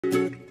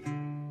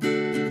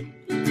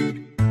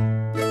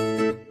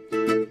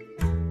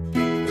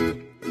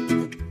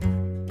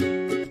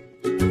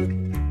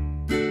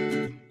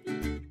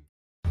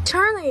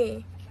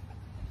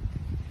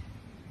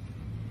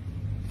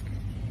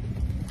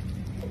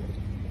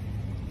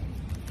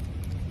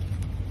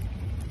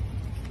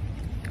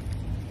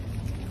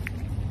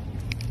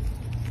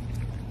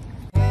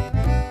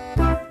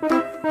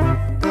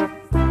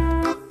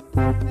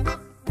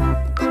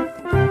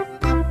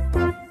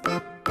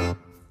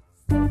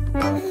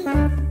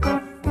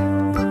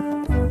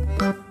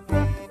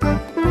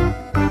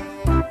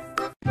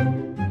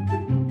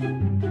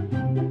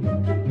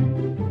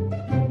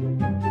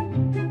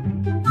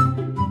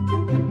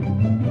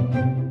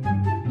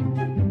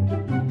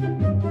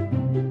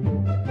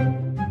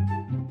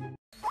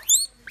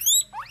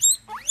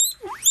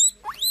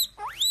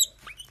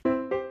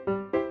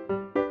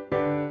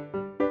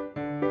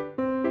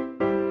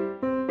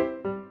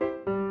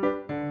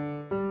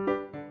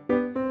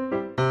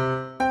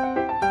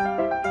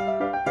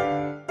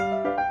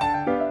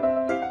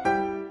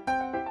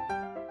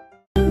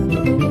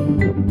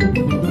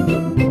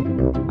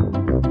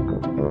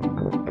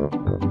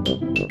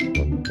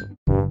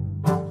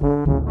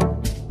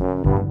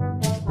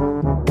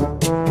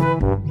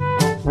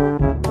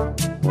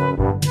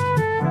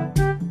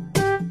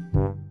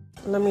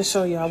Let me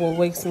show y'all what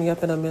wakes me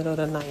up in the middle of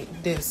the night.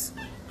 This.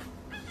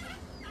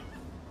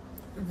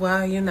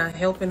 Why you're not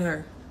helping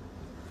her?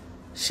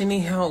 She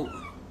need help.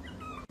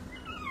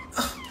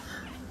 Oh.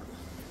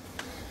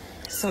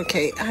 It's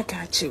okay. I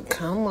got you.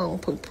 Come on,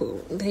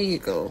 poo-poo. There you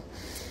go.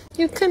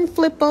 You couldn't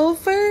flip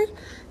over?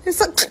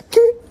 It's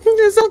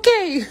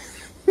okay.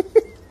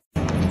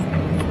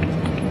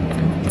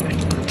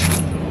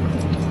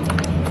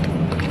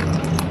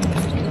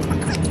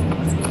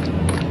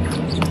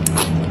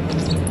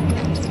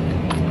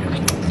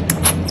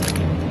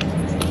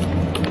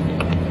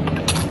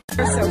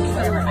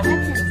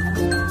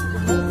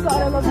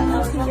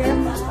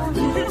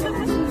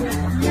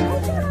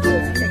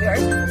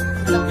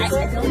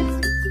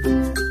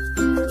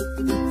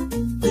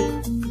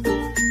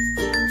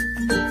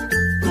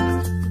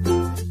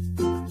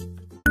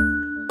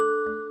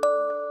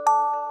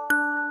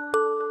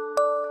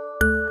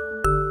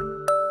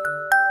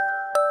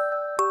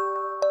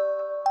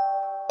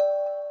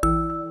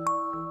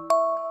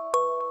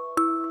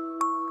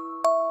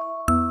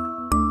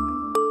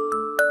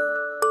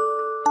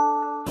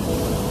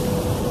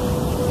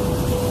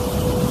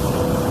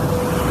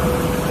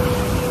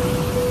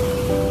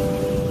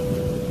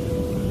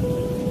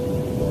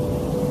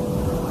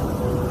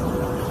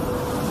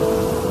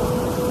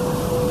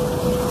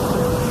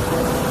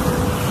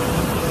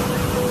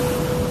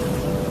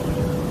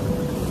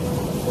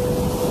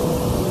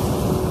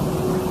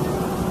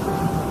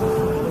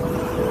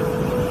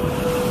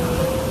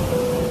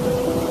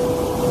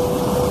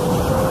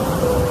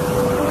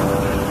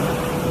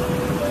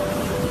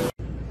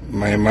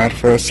 My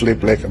Marvel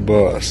sleep like a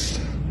boss.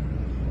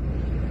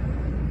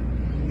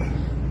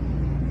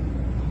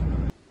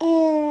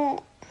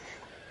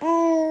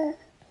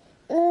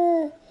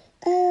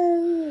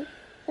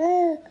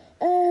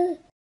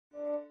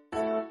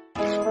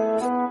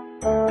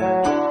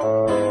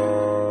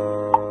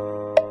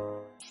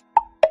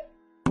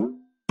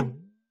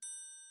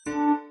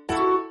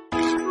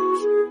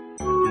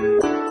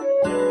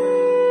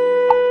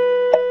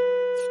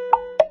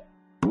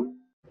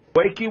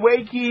 Wakey,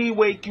 wakey,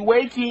 wakey,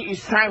 wakey,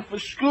 it's time for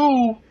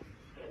school.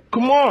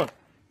 Come on.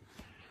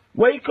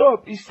 Wake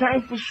up, it's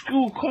time for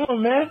school. Come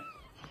on, man.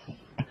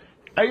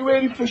 Are you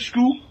ready for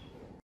school?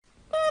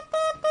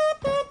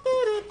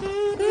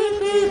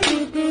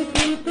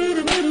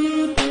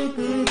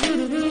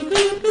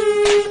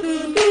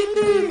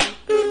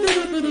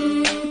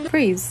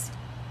 Freeze.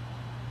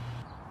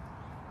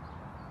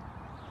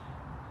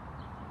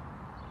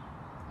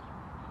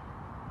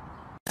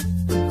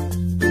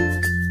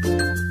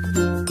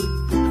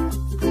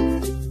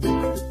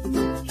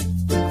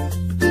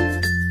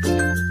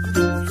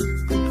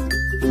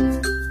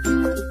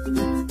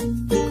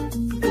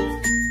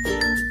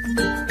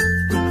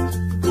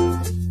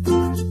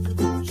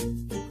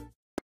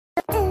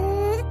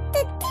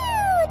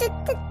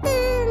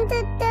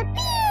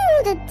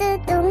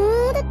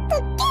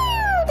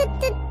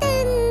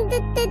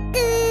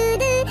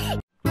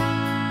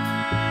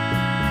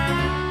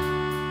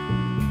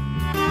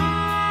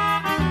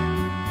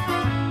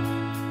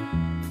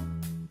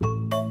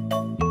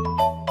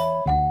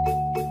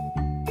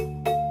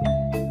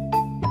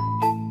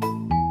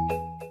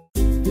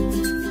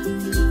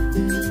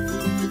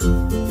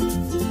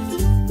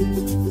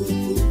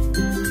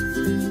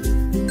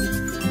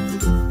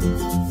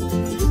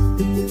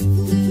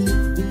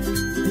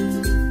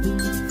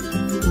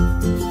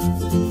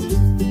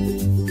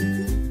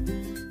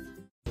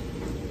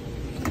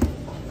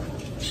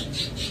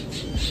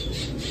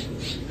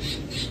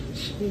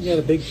 You got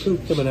a big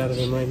poop coming out of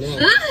him right now.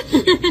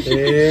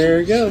 There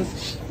it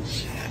goes.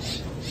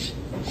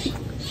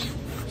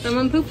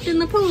 Someone pooped in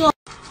the pool.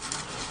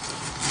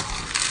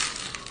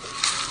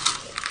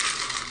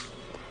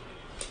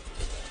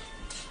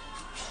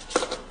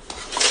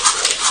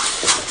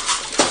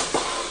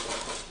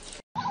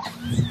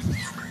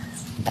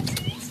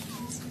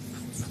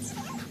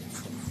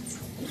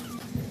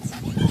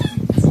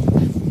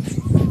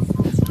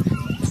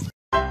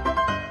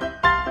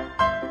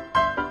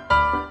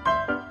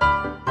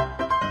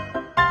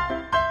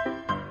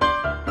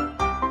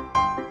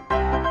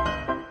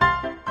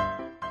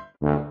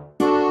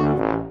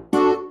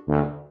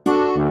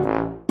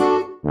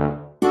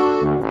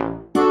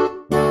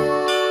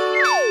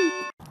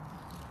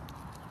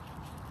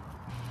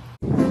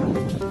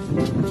 Hi,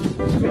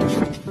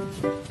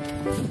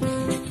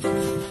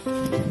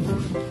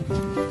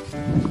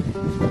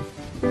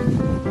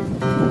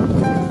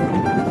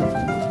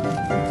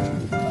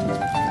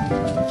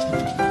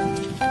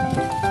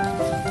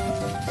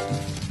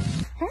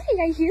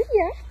 I hear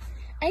ya.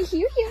 I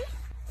hear ya.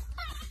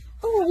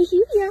 Oh, I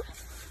hear ya.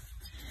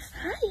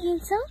 Hi,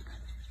 handsome.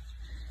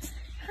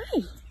 Hi.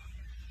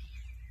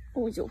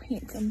 Oh, you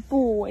handsome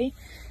boy.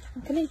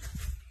 Come in.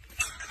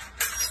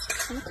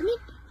 Oh, come in.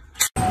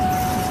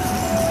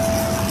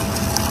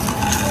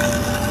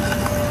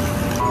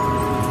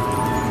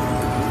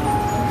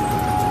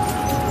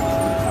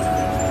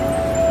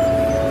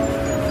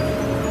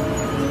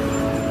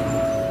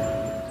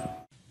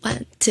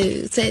 One,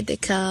 two, three, they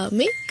call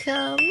me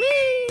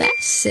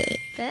Bessie.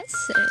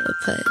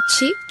 Put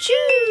cheap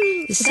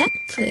Jew.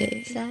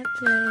 Exactly.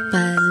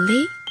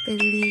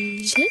 Billy.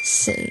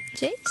 Jason.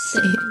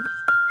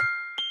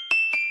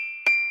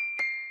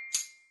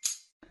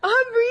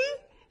 Aubrey,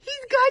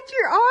 he's got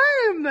your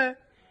arm.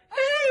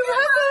 Hey,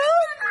 Rebel.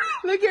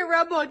 Look at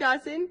Rebel,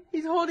 Dawson.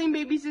 He's holding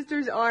baby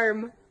sister's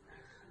arm.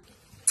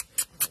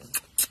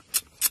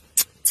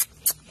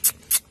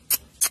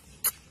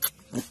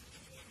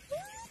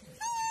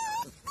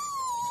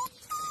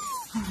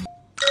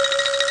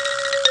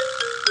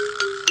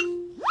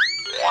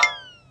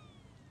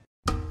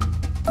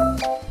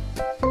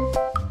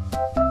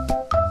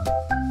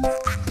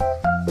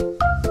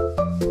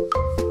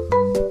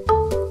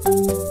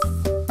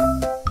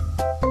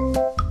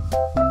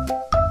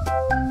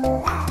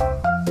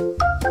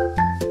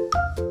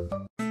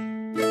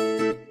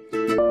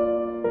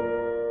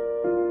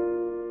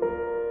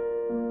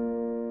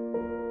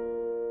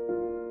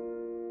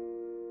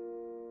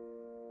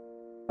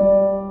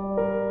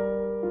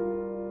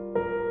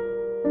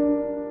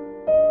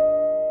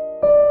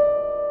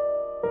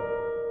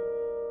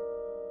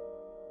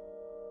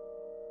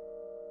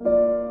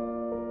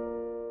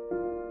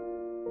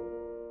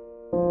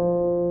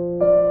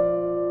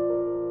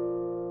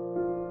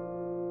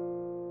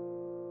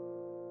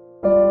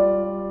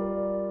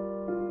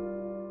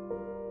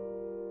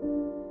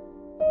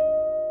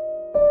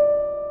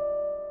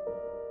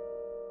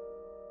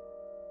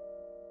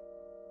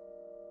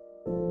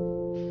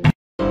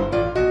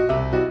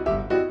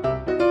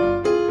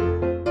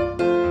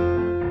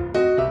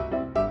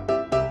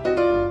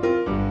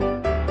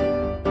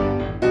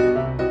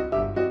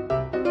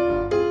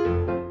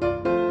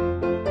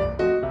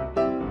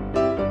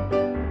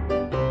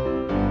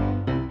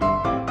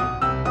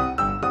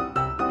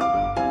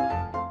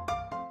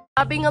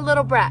 Stop being a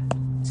little brat.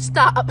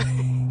 Stop.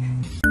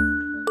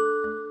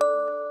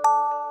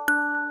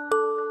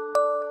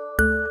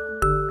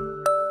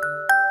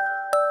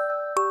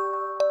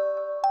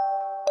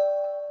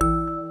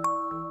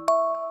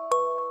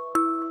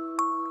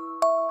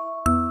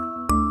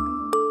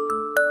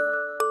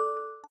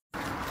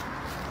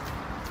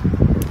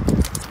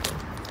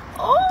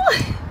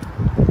 Are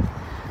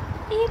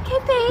you okay,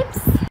 babes?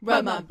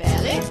 Rub my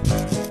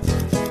belly.